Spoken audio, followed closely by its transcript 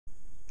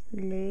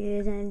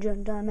Ladies and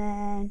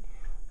gentlemen,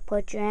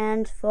 put your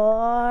hands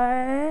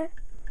for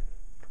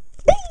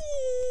B.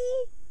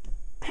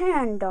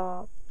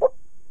 Panda. Whoop.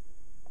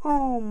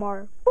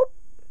 Homer. Whoop.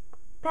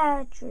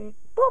 Patrick.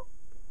 Whoop.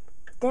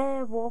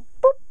 Devil.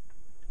 Whoop.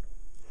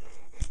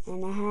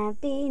 And a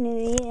happy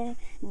new year.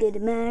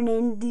 Good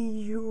morning to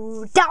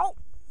you. Don't.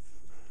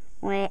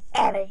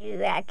 Whenever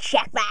you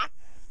check back.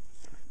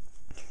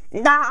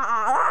 No.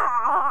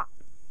 I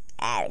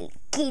will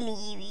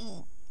kill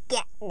you.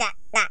 Get that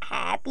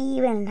happy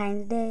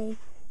Valentine's Day.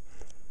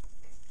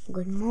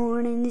 Good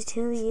morning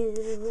to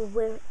you,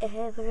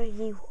 wherever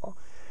you are.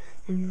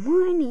 And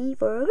morning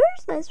for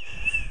Christmas.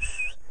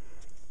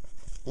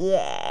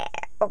 Yeah.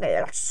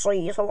 Okay, let's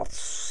see. So let's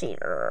see.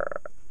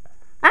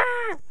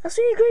 Ah, a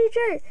sea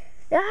creature.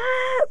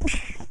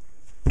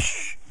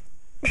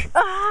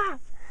 Ah.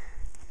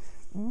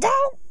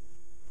 Don't.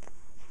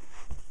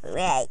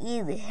 Why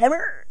you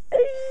hammer?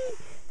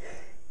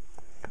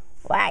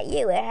 Why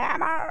you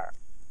hammer?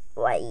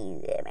 Why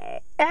you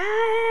hammer?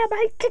 Ah,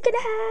 my chicken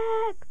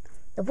hack.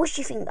 The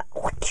bushy finger.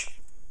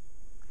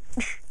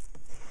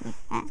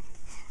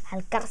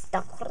 I'll cast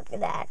that.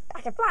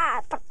 I can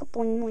fly.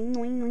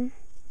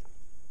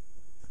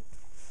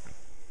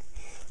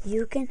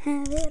 You can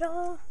have it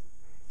all.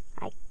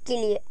 I'll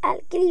kill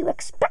you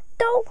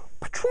expecto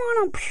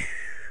patronum.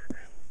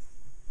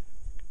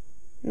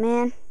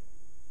 Man,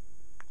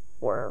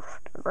 where's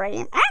the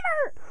dragon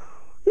hammer?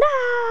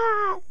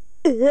 Nah.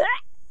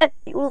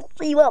 You will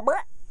see my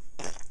butt.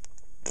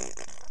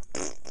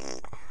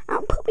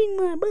 I'm pooping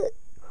my butt.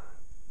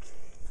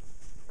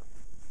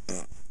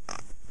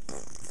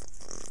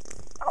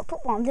 I'll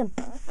put one of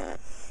them.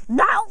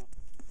 No.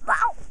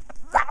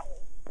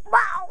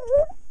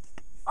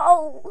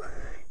 Oh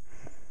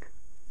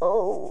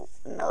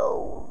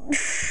no.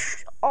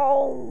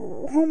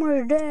 Oh,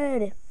 Homer's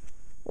dead.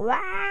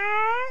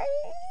 Why?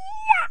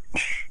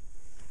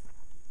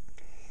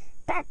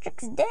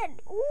 Patrick's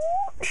dead.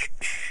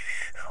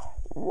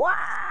 What?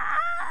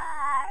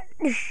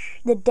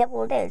 The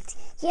devil dead.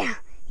 Yeah.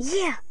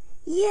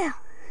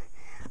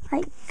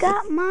 I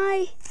got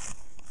my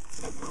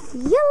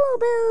yellow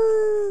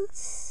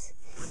bells.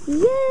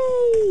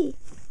 Yay!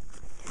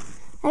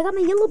 I got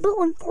my yellow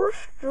bell and 4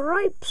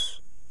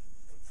 stripes.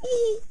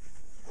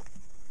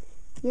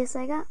 Yes,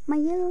 I got my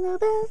yellow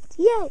belt.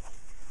 Yay!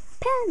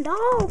 Panda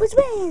always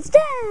wins.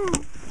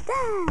 Dun.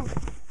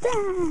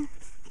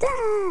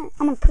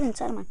 I'm gonna put it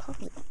inside of my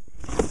closet.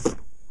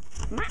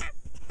 My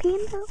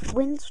Panda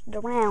wins the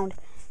round.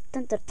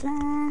 Dun, dun,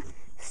 dun.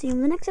 See you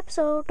in the next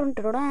episode. Dun,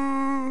 dun, dun,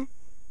 dun.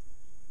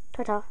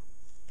 Ta-ta.